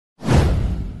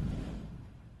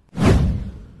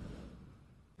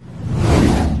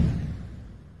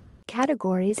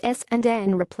categories S and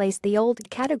N replace the old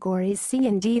categories C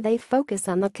and D. They focus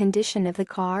on the condition of the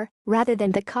car rather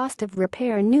than the cost of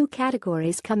repair. New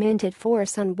categories come into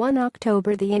force on 1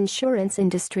 October. The insurance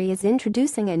industry is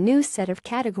introducing a new set of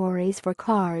categories for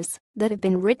cars that have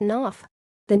been written off.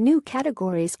 The new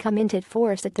categories come into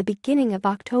force at the beginning of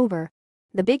October.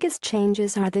 The biggest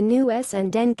changes are the new S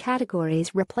and N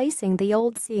categories replacing the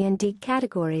old C and D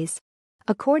categories.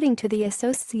 According to the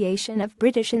Association of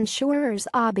British Insurers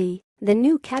 (ABI), the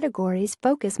new categories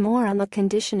focus more on the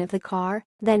condition of the car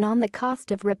than on the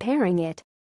cost of repairing it.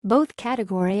 Both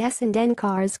Category S and N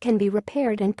cars can be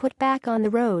repaired and put back on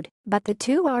the road, but the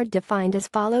two are defined as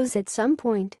follows. At some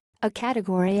point, a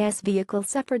Category S vehicle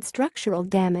suffered structural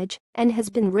damage and has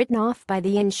been written off by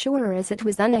the insurer as it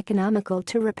was uneconomical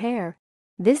to repair.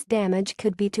 This damage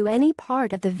could be to any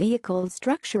part of the vehicle's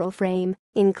structural frame,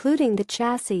 including the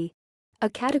chassis. A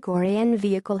Category N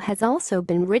vehicle has also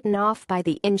been written off by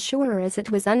the insurer as it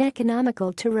was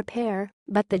uneconomical to repair,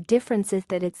 but the difference is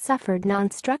that it suffered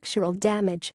non-structural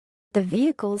damage. The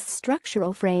vehicle's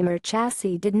structural frame or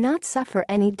chassis did not suffer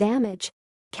any damage.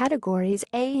 Categories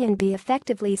A and B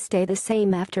effectively stay the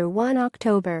same after 1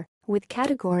 October, with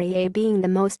Category A being the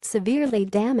most severely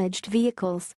damaged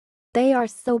vehicles. They are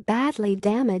so badly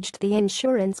damaged, the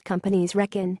insurance companies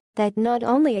reckon, that not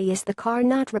only is the car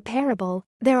not repairable,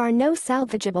 there are no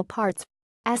salvageable parts.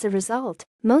 As a result,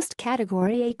 most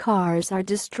Category A cars are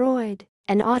destroyed,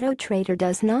 and Auto Trader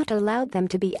does not allow them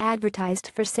to be advertised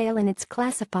for sale in its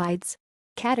classifieds.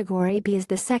 Category B is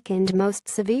the second most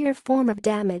severe form of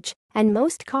damage, and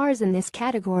most cars in this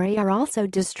category are also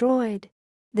destroyed.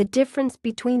 The difference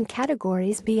between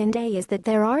categories B and A is that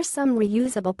there are some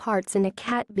reusable parts in a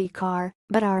Cat B car,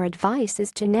 but our advice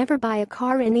is to never buy a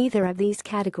car in either of these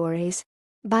categories.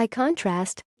 By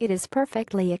contrast, it is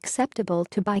perfectly acceptable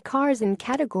to buy cars in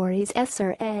categories S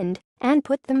or N and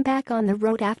put them back on the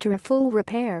road after a full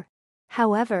repair.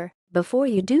 However, before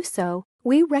you do so,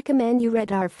 we recommend you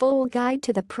read our full guide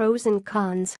to the pros and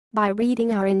cons by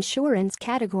reading our Insurance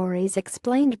Categories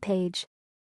Explained page.